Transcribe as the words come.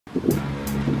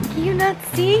Can you not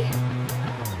see?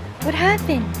 What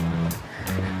happened?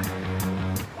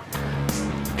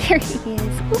 There he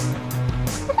is.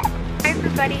 Hi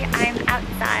everybody, I'm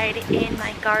outside in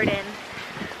my garden.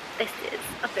 This is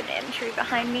a banana tree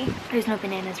behind me. There's no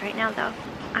bananas right now though.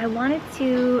 I wanted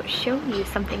to show you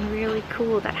something really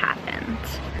cool that happened.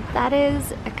 That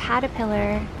is a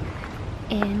caterpillar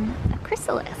in a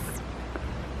chrysalis.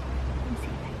 Let me see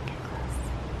if I can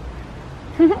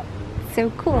get close. So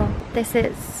cool. This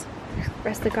is the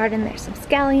rest of the garden. There's some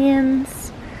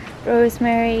scallions,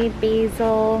 rosemary,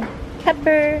 basil,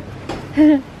 pepper,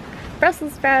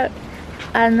 Brussels sprout,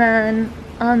 and then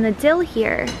on the dill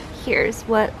here, here's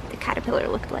what the caterpillar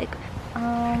looked like.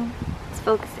 It's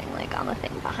focusing like on the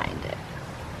thing behind it.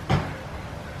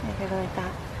 Maybe like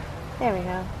that. There we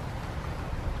go.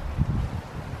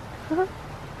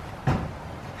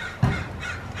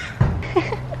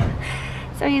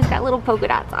 So he's got little polka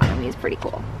dots on him. He's pretty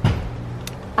cool.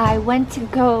 I went to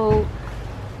go,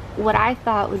 what I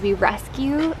thought would be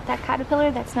rescue that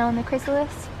caterpillar that's now in the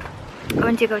chrysalis. I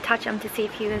went to go touch him to see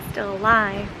if he was still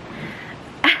alive.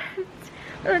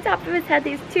 And on the top of his head,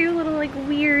 these two little like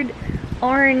weird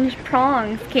orange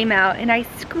prongs came out and I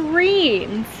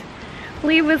screamed.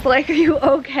 Lee was like, "Are you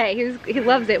okay?" He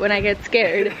loves it when I get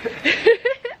scared.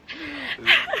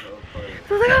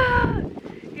 So I was like, "Ah!"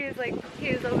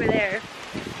 He was over there.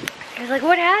 He was like,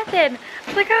 "What happened?" I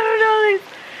was like, "I don't know,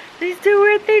 these two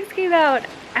weird things came out."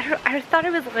 I thought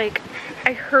it was like,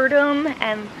 I heard them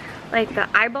and like the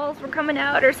eyeballs were coming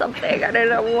out or something. I don't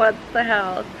know what the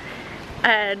hell.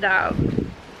 And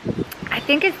I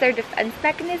think it's their defense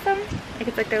mechanism. Like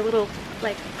it's like their little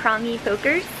like prongy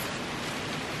pokers.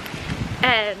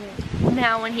 And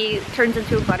now when he turns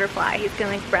into a butterfly, he's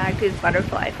gonna like brag to his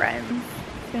butterfly friends.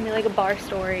 It's gonna be like a bar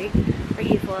story where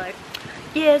he's like,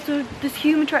 "Yeah, so this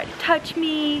human tried to touch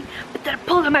me, but then I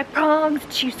pulled out my prongs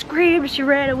and she screamed and she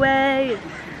ran away and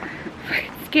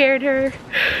I scared her."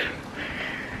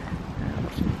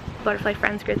 Butterfly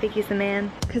friends gonna think he's the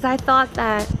man. Cause I thought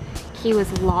that he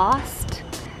was lost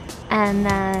and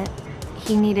that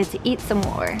he needed to eat some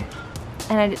more.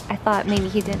 And I thought maybe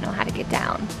he didn't know how to get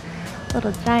down.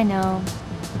 Little did I know.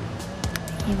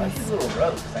 He was... I like his little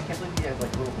ropes. I can't believe he has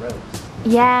like little ropes.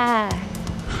 Yeah.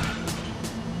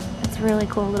 That's really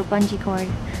cool, little bungee cord.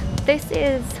 This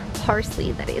is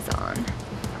parsley that he's on.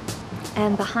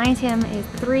 And behind him is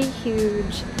 3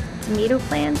 huge tomato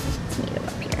plants. There's a tomato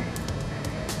up here.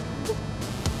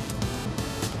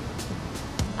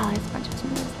 Oh, there's a bunch of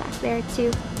tomatoes back there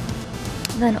too.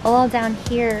 And then all down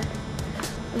here,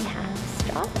 we have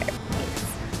strawberries.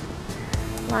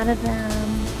 A lot of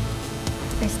them,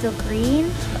 they're still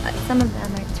green, but some of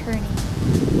them are turning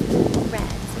red,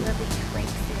 so they'll be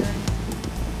ripe soon.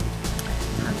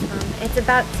 It's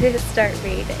about to start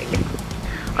raining.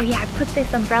 Oh yeah, I put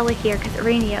this umbrella here because it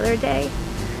rained the other day,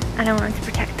 and I wanted to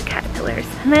protect the caterpillars.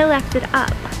 And I left it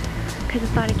up because I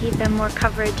thought it'd give them more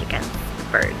coverage against the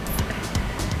birds.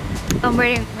 I'm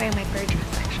wearing my bird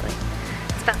dress actually.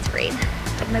 It's about to rain.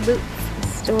 With my boots. The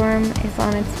storm is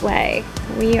on its way.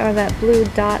 We are that blue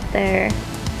dot there,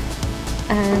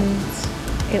 and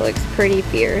it looks pretty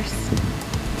fierce.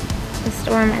 The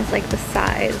storm is like the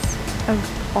size of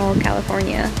all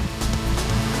California.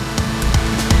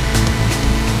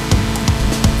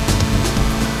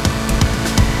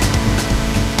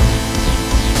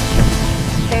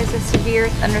 There's a severe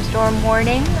thunderstorm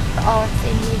warning for all of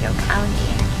San Diego County.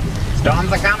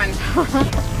 Storms are coming.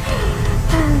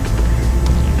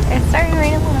 It's starting to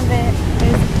rain a little bit.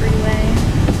 There's a freeway.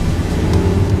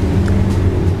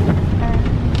 And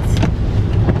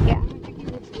yeah, I'm drinking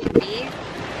the tea.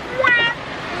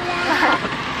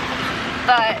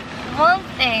 But one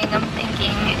thing I'm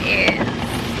thinking is,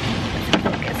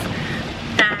 focus,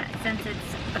 that since it's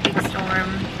a big storm,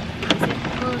 is it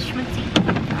a little schmutzy?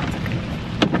 That's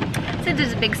okay. Since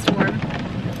it's a big storm,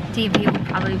 DV will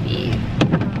probably be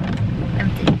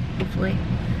empty, hopefully.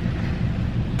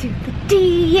 To the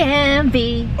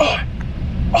DMV.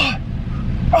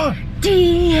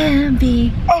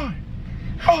 DMV.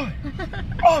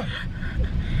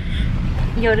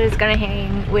 Yoda's gonna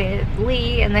hang with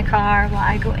Lee in the car while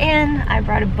I go in. I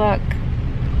brought a book.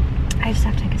 I just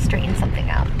have to straighten something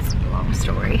out. It's a long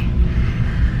story.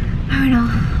 I don't know,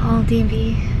 all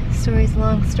DMV stories,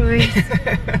 long stories.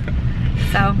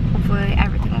 So hopefully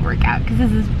everything will work out because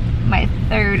this is my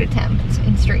 3rd attempt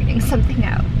in straightening something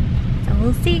out. So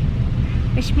we'll see.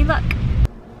 Wish me luck.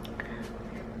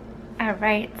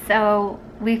 Alright, so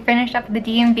we finished up the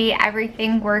DMV.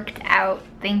 Everything worked out,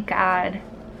 thank God.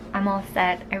 I'm all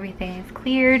set. Everything is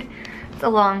cleared. It's a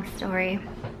long story.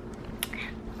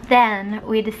 Then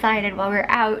we decided while we were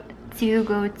out to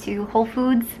go to Whole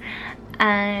Foods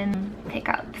and pick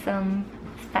up some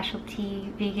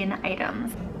specialty vegan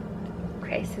items.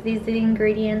 Okay, so these are the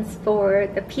ingredients for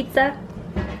the pizza.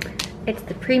 It's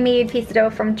the pre-made pizza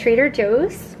dough from Trader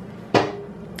Joe's.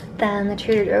 Then the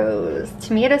Trader Joe's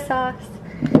tomato sauce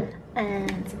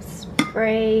and some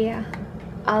spray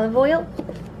olive oil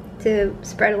to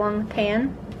spread along the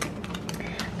pan.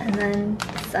 And then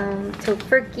some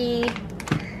tofurkey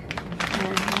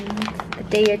and a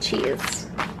day of cheese.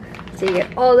 So you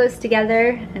get all those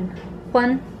together and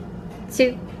 1,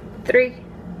 2, 3.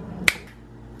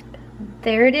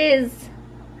 There it is.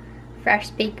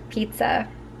 Fresh baked pizza.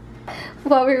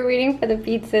 While we were waiting for the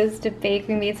pizzas to bake,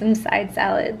 we made some side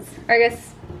salads. Or I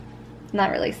guess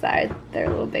not really side, they're a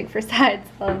little big for side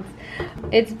salads.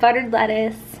 It's buttered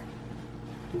lettuce,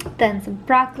 then some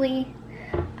broccoli,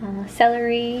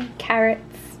 celery,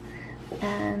 carrots,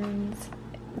 and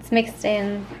it's mixed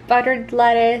in buttered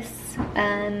lettuce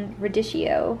and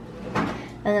radicchio, and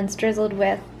then it's drizzled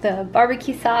with the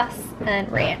barbecue sauce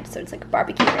and ranch, so it's like a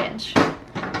barbecue ranch.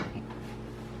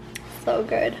 So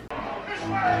good.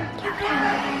 Yoda,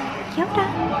 Yoda,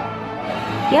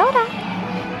 Yoda,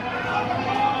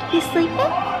 you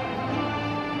sleeping?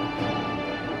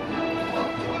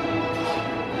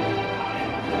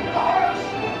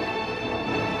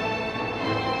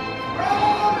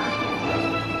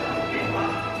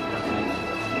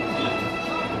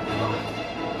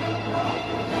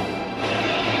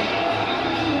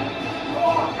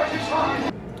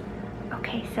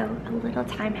 Okay, so a little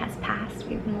time has passed.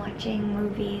 We've been watching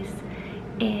movies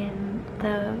in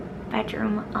the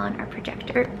bedroom on our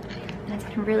projector, and it's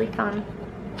been really fun.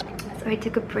 So I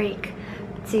took a break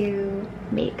to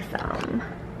make some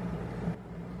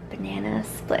banana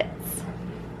splits.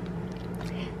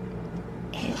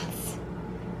 It's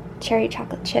cherry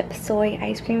chocolate chip soy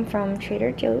ice cream from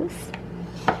Trader Joe's.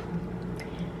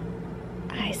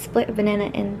 I split a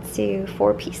banana into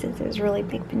 4 pieces. It was a really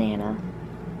big banana.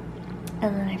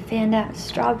 And then I fanned out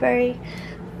strawberry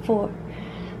for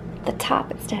the top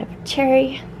instead of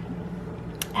cherry.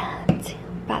 And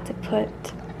I'm about to put,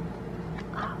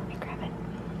 let me grab it,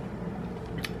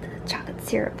 the chocolate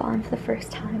syrup on for the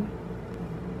first time.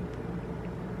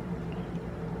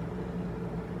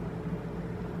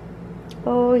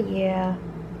 Oh yeah.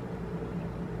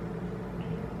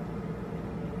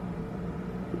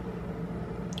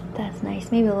 That's nice.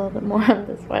 Maybe a little bit more on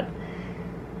this one.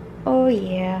 Oh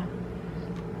yeah.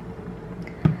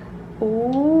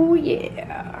 Oh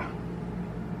yeah.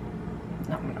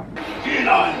 No, no.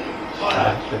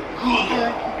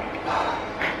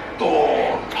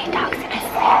 Play dogs in his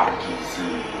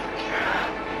sleep.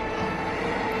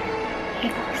 He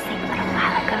fell asleep a little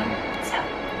while ago, so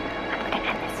I'm gonna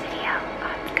end this video.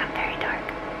 It's got very dark.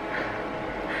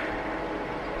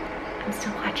 I'm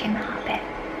still watching The Hobbit.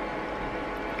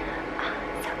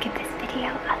 So give this video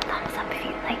a thumbs